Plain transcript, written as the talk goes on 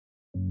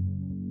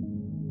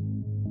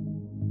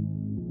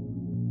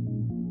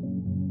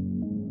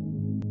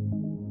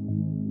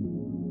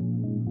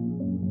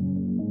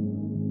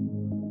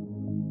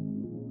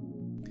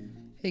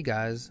Hey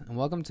guys, and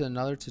welcome to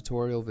another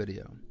tutorial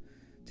video.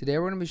 Today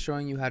we're going to be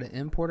showing you how to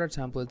import our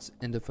templates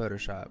into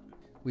Photoshop.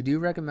 We do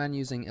recommend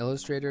using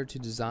Illustrator to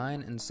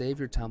design and save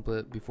your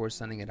template before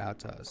sending it out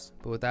to us,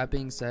 but with that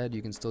being said,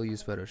 you can still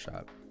use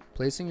Photoshop.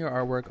 Placing your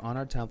artwork on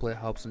our template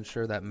helps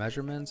ensure that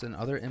measurements and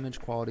other image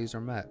qualities are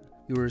met.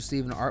 You will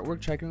receive an artwork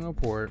checking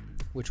report,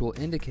 which will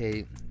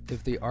indicate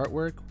if the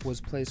artwork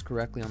was placed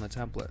correctly on the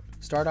template.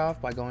 Start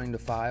off by going to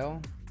File,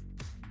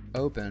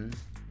 Open,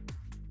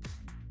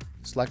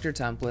 select your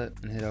template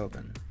and hit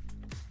open.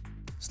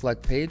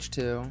 Select page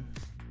 2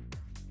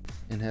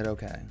 and hit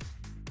OK.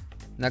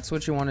 Next,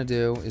 what you want to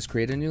do is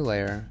create a new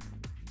layer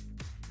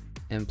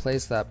and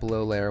place that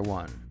below layer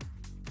 1.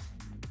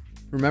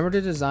 Remember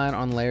to design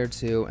on layer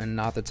 2 and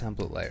not the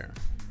template layer.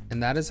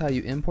 And that is how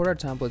you import our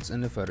templates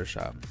into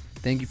Photoshop.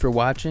 Thank you for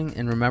watching,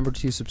 and remember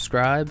to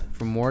subscribe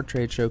for more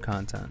trade show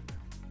content.